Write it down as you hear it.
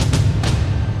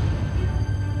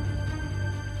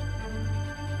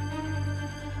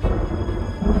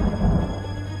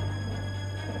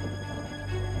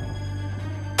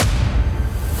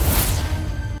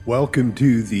Welcome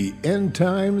to the End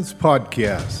Times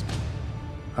Podcast.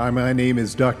 Hi, my name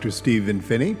is Dr. Stephen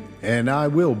Finney, and I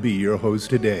will be your host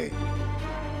today.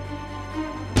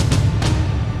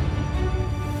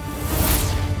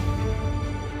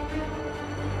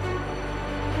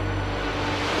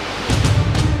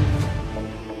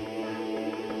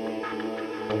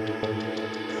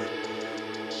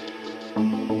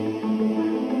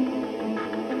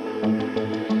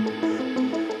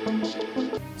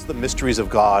 Mysteries of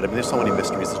God. I mean, there's so many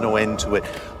mysteries. There's no end to it.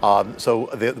 So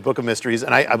the Book of Mysteries,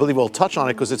 and I believe we'll touch on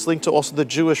it because it's linked to also the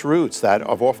Jewish roots that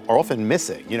are often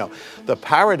missing. You know, the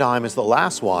paradigm is the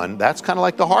last one. That's kind of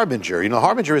like the harbinger. You know, the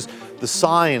harbinger is the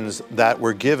signs that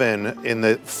were given in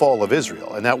the fall of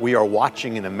Israel and that we are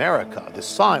watching in America. The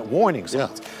sign, warning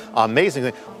signs. Yeah.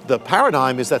 Amazing. The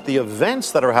paradigm is that the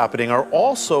events that are happening are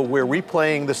also we're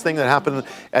replaying this thing that happened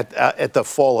at the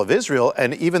fall of Israel,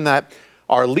 and even that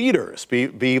our leaders,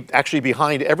 be actually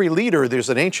behind every leader, there's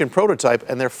an ancient prototype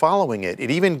and they're following it. It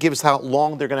even gives how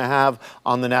long they're going to have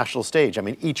on the national stage. I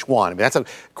mean, each one. I mean, that's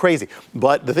crazy.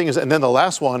 But the thing is, and then the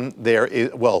last one there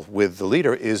is, well, with the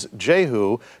leader is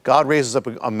Jehu. God raises up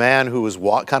a man who is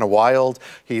kind of wild.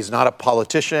 He's not a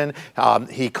politician.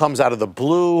 He comes out of the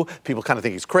blue. People kind of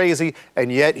think he's crazy.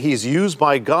 And yet he's used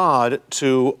by God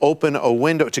to open a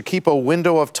window, to keep a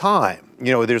window of time.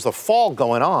 You know, there's a fall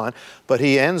going on, but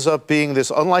he ends up being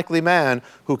this unlikely man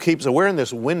who we're in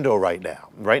this window right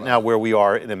now where we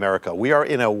are in America. We are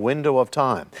in a window of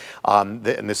time. And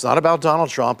it's not about Donald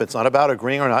Trump. It's not about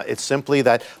agreeing or not. It's simply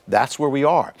that's where we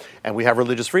are. And we have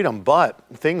religious freedom, but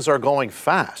things are going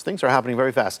fast. Things are happening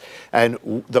very fast. And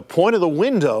the point of the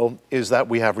window is that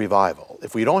we have revival.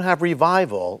 If we don't have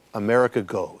revival, America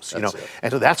goes, you know.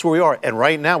 And so that's where we are. And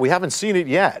right now, we haven't seen it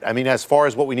yet. I mean, as far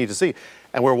as what we need to see.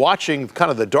 And we're watching kind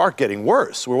of the dark getting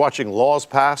worse. We're watching laws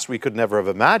passed we could never have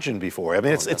imagined before. I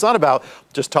mean, it's not about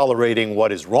just tolerating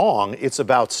what is wrong. It's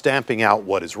about stamping out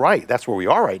what is right. That's where we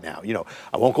are right now. You know,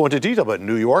 I won't go into detail, but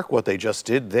New York, what they just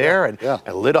did there and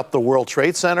lit up the World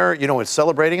Trade Center, you know, and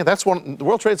celebrating it. That's the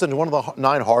World Trade Center is one of the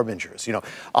 9 harbingers. You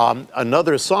know,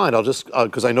 another sign, I'll just,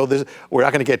 because I know this, we're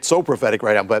not going to get so prophetic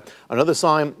right now, but another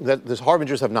sign that these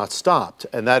harbingers have not stopped,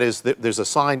 and that is there's a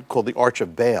sign called the Arch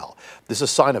of Baal. This is a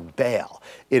sign of Baal.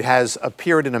 It has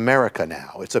appeared in America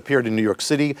now. It's appeared in New York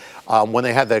City. When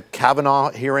they had the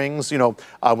Kavanaugh hearings, you know,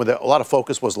 where a lot of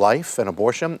focus was life and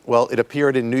abortion. Well, it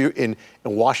appeared in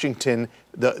Washington,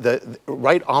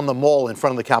 right on the mall in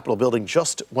front of the Capitol building,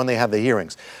 just when they had the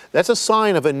hearings. That's a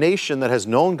sign of a nation that has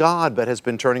known God but has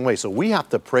been turning away. So we have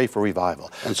to pray for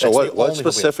revival. And so what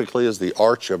specifically is the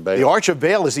Arch of Baal? The Arch of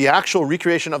Baal is the actual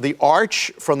recreation of the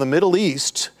arch from the Middle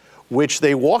East, which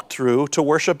they walked through to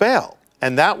worship Baal.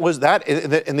 And that was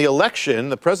in the election,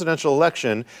 the presidential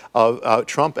election of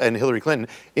Trump and Hillary Clinton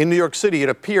in New York City. It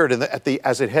appeared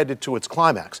as it headed to its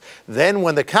climax. Then,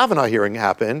 when the Kavanaugh hearing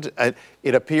happened,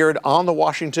 it appeared on the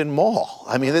Washington Mall.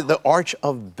 I mean, the Arch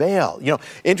of Baal. You know,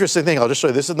 interesting thing. I'll just show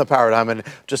you. This is in the paradigm, and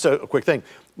just a quick thing.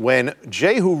 When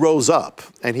Jehu rose up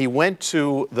and he went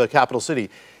to the capital city,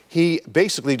 he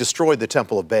basically destroyed the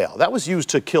Temple of Baal. That was used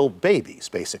to kill babies,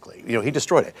 basically. You know, he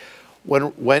destroyed it.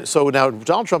 So now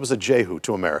Donald Trump is a Jehu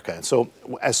to America. And so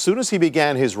as soon as he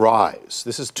began his rise,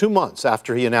 this is 2 months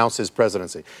after he announced his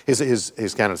presidency,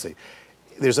 his candidacy,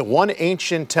 there's one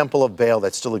ancient temple of Baal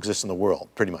that still exists in the world,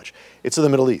 pretty much. It's in the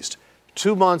Middle East.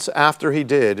 2 months after he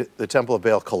did, the Temple of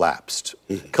Baal collapsed.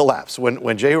 Collapsed.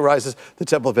 When Jehu rises, the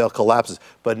Temple of Baal collapses.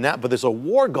 But there's a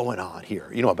war going on here,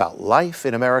 you know, about life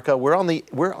in America. We're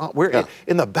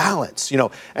in the balance, you know.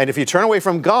 And if you turn away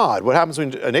from God, what happens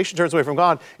when a nation turns away from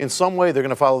God? In some way, they're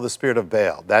going to follow the spirit of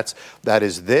Baal. That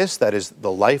is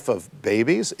the life of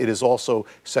babies. It is also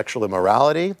sexual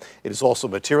immorality. It is also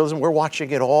materialism. We're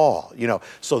watching it all, you know.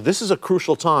 So this is a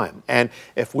crucial time. And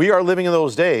if we are living in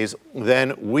those days,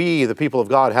 then we, the people of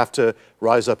God, have to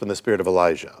rise up in the spirit of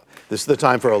Elijah. This is the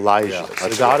time for Elijah.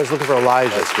 So God is looking for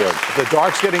Elijah. If the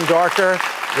dark's getting darker,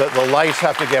 the lights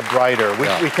have to get brighter.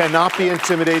 We cannot be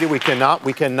intimidated. We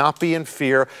cannot be in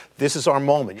fear. This is our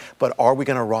moment. But are we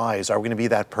going to rise? Are we going to be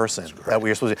that person that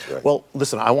we are supposed to? Right. Well,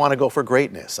 listen, I want to go for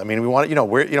greatness. I mean, we want,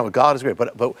 God is great,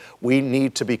 but we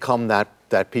need to become that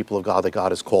people of God that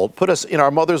God has called, put us in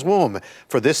our mother's womb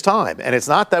for this time. And it's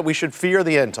not that we should fear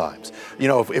the end times. You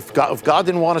know, if God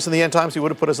didn't want us in the end times, he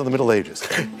would have put us in the Middle Ages.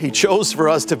 He chose for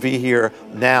us to be here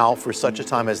now for such a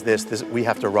time as this. We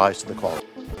have to rise to the call.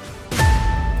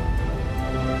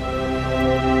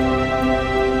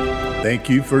 Thank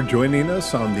you for joining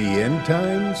us on the End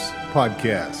Times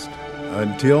Podcast.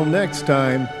 Until next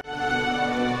time,